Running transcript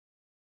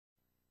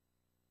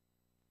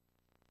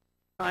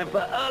Time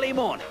for early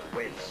morning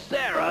with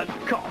Sara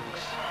Cox.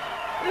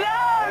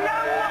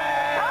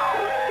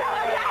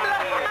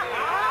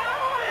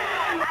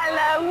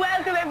 Hello,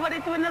 welcome everybody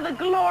to another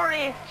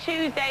glorious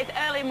Tuesday's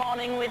early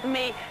morning with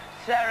me,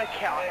 Sara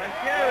Cox.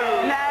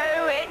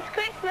 No, it's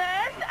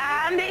Christmas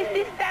and it's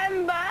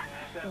December.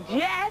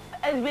 Jeff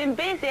has been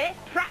busy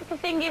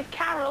practicing his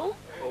carol.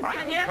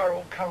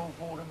 Carol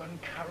Vorderman,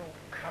 Carol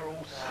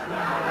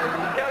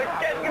Smiley.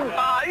 Get your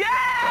bar. Yay!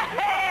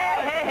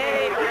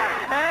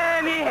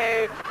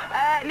 Anywho,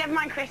 never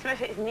mind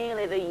Christmas, it's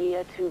nearly the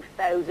year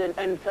 2000,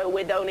 and so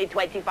with only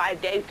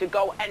 25 days to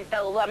go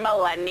until the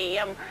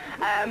millennium,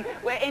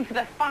 we're into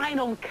the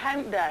final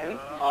countdown.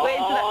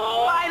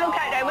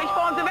 Which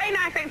forms a very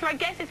nice thing to our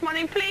guest this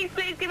morning. Please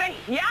give a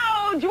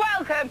huge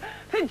welcome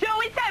to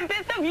Joey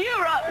Tempest of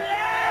Europe.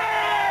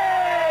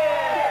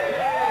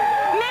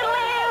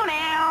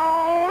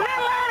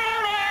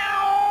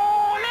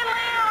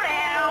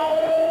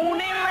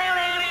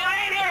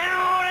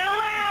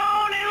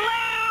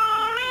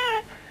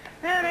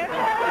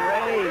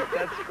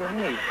 That's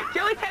great.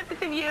 Joey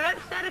Tempest of Europe,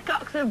 Sara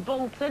Cox of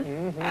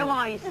Bolton. How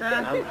are you, sir?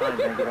 I'm fine,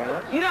 thank you very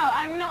much. You know,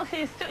 I'm not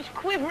seeing such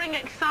quivering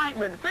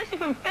excitement, especially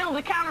from Phil,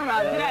 the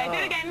cameraman, today. Do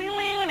it again. We're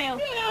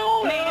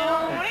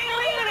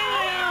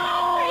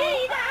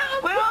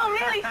all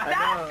really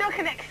starstruck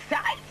and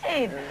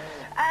excited.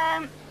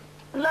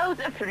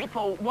 Loads of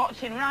people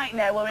watching right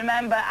now will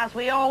remember, as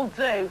we all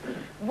do,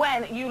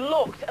 when you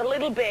looked a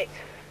little bit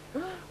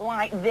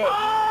like this.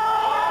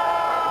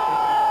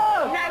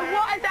 Now,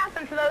 what has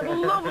happened to those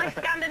lovely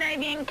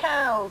Scandinavian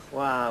curls?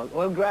 Wow.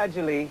 Well,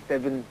 gradually they've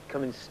been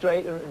coming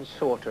straighter and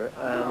shorter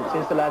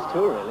since the last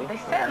tour, really. They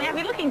certainly have.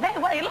 You're looking very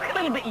well. You look a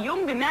little bit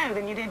younger now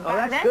than you did back then.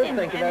 Oh, that's good.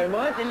 Thank you very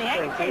much. In the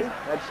 80s. Thank you.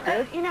 That's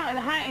good. You know, at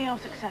the height of your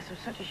success, I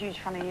was such a huge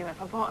fan of Europe.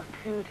 I bought a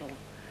poodle.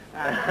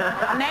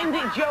 I named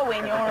it Joey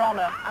in your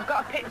honour. I've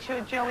got a picture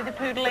of Joey the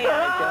poodle here.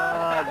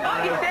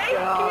 God, You see?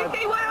 Can you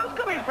see where I was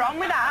coming from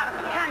with that?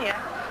 Can you?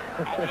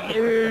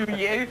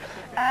 You.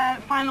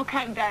 Final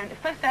countdown.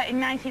 First out in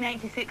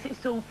 1986, it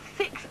sold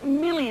 6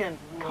 million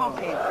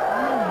copies.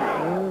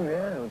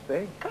 Yeah, it was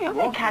big. You're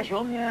very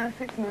casual. Yeah,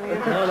 6 million.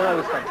 No, it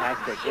was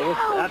fantastic. It was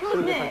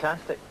absolutely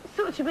fantastic.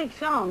 Such a big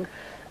song.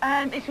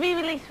 It's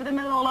re-released for the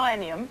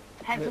millennium,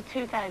 hence the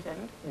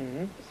 2000.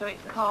 So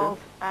it's called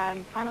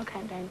Final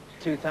Countdown.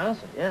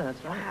 2000, yeah,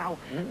 that's right. Wow.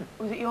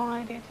 Was it your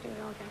idea to do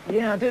it all again?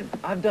 Yeah, I did.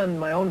 I've done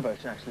my own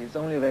version, actually. It's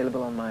only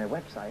available on my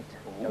website,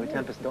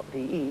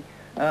 joeytempest.de.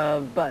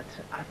 But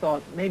I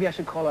thought maybe I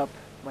should call up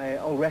my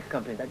old record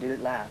company that did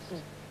it last.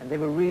 And they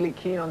were really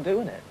keen on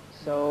doing it.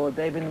 So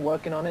they've been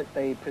working on it.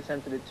 They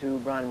presented it to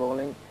Brian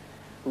Rowling,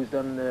 who's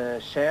done the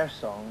Cher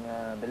song,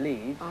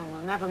 Believe. Oh,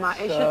 well, never mind.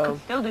 It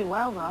could still do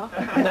well, though.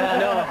 I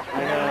know.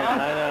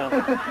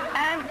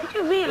 Did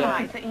you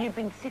realise that you've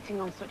been sitting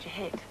on such a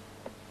hit?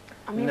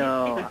 I mean,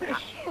 no. it's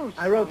huge.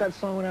 I wrote that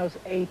song when I was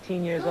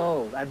 18 years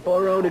old. I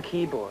borrowed a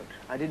keyboard.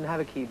 I didn't have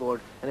a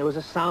keyboard, and there was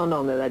a sound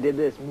on there that did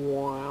this.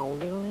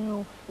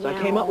 So I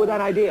came up with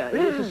that idea.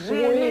 It was a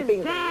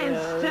sweeping thing.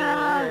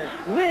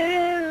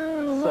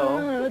 So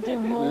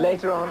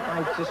later on,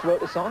 I just wrote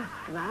the song.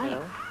 Right. You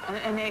know?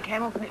 And it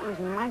came up and it was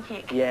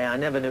magic. Yeah, I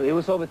never knew. It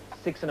was over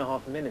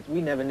 6.5 minutes.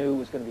 We never knew it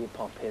was going to be a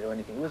pop hit or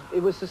anything.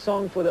 It was the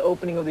song for the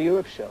opening of the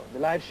Europe show, the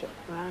live show.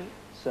 Right.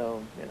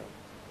 So, you know.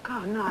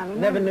 God, no, I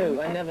never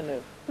knew. I never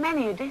knew.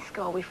 Many a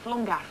disco, we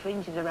flung our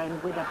fringes around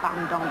with a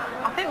band on.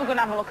 I think we're going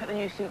to have a look at the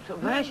new souped-up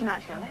version,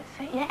 actually. Let's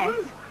see.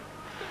 Yes.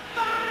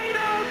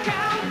 Final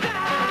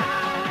countdown.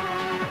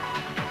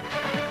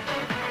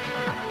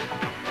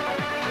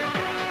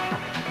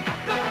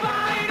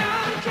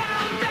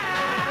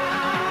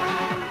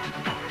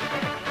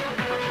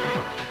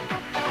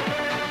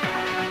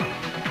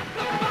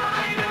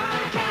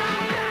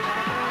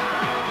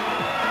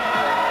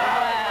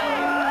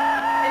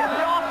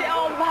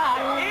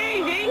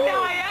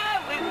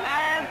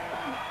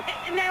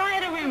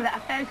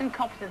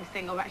 Copies of the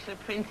single were actually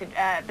printed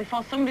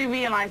before somebody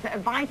realised that a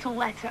vital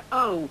letter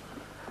O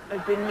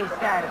had been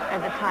missed out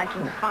at the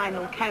title of the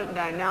Final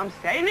Countdown. Now I'm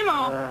saying no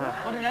more.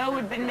 What an O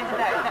had been missed out.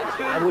 Is that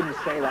true? I wouldn't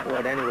say that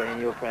word anyway in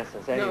your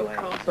presence anyway. No, of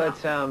course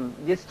but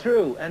it's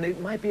true, and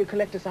it might be a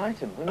collector's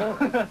item. Who knows?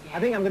 I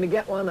think I'm going to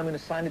get one. I'm going to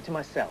sign it to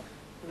myself.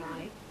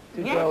 Right.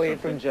 To Joey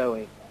from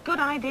Joey. Good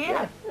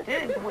idea.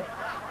 Yeah.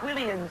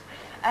 Williams.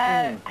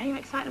 Are you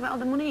excited about all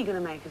the money you're going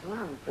to make as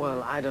well?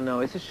 Well, I don't know.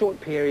 It's a short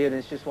period.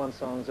 It's just one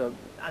song, so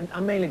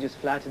I'm mainly just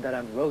flattered that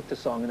I wrote the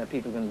song and that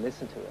people are going to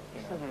listen to it.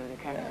 You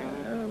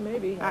know?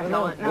 Maybe. I don't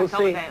know. We'll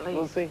see.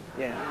 We'll see.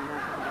 Yeah.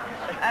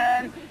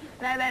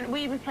 Now then,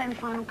 we'll be playing the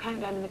Final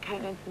Countdown in the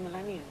Countdown to the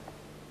Millennium.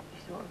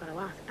 So what we're going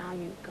to ask, are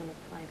you going to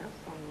play that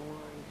song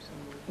live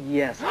somewhere?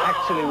 Yes,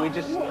 actually, we've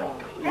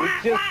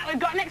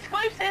got an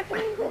exclusive.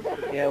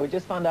 Yeah, we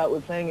just found out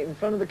we're playing it in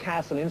front of the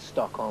castle in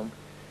Stockholm.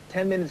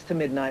 10 minutes to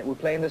midnight, we're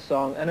playing this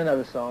song and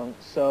another song.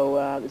 So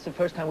it's the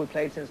first time we've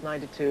played since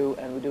 '92,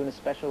 and we're doing a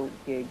special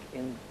gig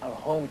in our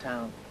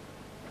hometown,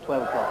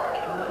 12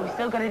 o'clock. We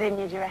still got it in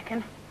you, do you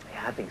reckon?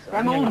 Yeah, I think so.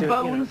 Them old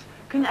bones.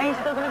 Are you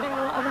still going to do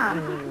a lot of that?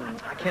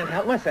 I can't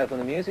help myself when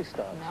the music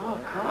starts. No,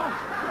 of course.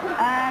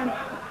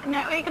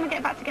 Now, are you going to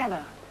get back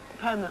together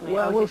permanently?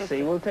 Well, we'll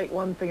see. We'll take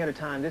one thing at a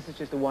time. This is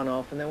just a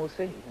one-off, and then we'll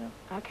see. You know.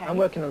 Okay. I'm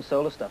working on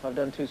solo stuff. I've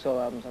done 2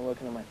 solo albums. I'm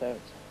working on my 3rd.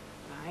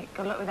 Right,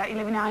 good luck with that. You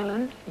live in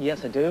Ireland?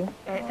 Yes, I do.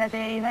 It says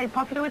you're very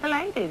popular with the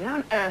ladies. How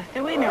on earth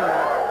do we know?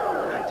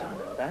 I don't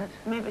know that.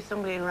 Maybe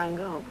somebody rang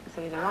up and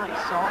said he's a right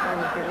sort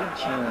on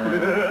the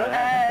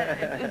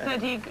village. So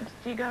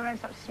do you go around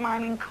sort of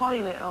smiling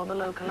coyly at all the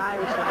local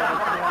Irish ladies?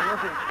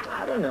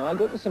 I don't know. I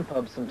go to some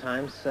pubs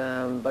sometimes,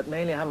 but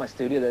mainly I have my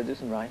studio there, do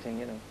some writing,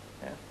 you know.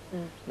 Yeah.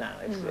 No,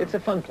 it's a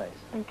fun place.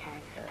 Okay.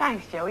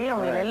 Thanks, Joe. You're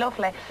really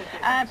lovely.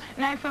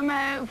 Now, from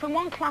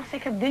one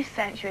classic of this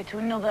century to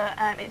another,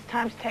 it's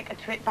time to take a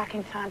trip back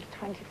in time to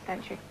 20th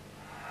century.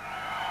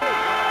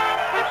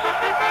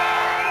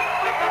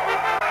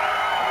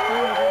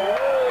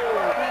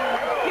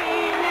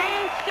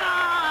 Feeling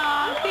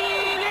strong,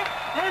 feeling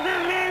there's a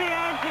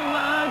million to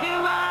walk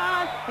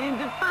around in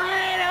the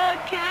final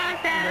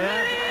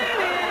countdown.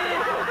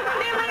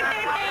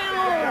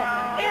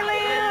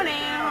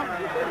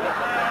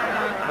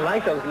 I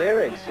like those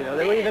lyrics, you know.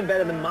 They were even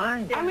better than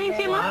mine. I mean,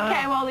 do you look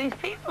at all these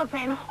people are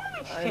paying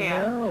homage to you?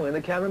 I know, and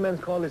the cameraman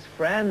called his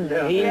friend,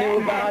 and he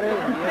knew about it.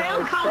 And,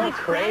 Phil called so his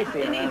crazy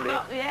friend, and he's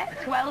around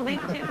got, 12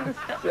 inches and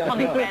stuff.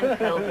 Funny friend,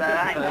 Phil's there,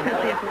 I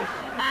tell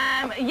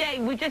you.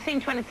 Yeah, we've just seen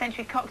 20th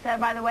Century Cocktail,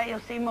 by the way.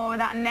 You'll see more of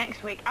that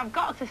next week. I've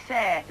got to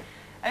say,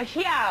 a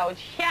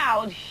huge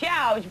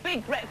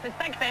big breakfast.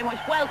 Thank you very much.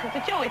 Welcome to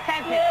Joey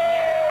Tempest.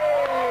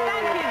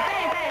 Thank you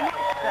very much,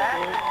 sir.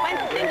 When's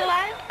the single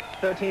out?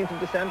 13th of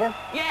December?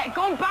 Yeah,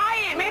 go and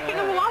buy it. Make it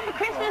number 1 for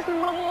Christmas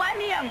and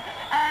millennium.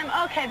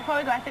 Okay, before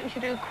we go, I think we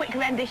should do a quick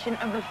rendition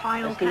of the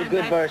final Let's do a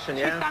good version,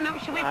 yeah? Should we stand up?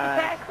 Should we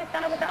prepare? Can we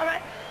stand up? Is that all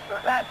right?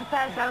 Right,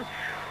 prepare ourselves.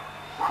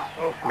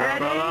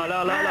 Ready?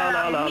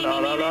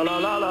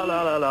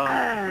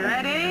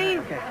 Ready?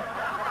 Okay.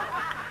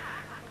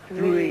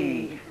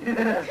 3,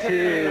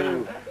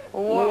 2,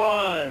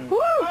 1. Woo!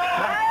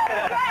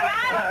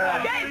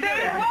 Get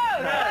there!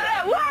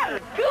 Whoa!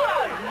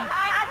 Good!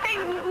 I think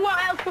what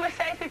else can we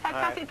say? It's been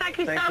fantastic. Thank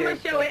you so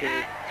much, Joey.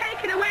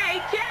 Take it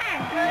away,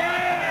 Jen!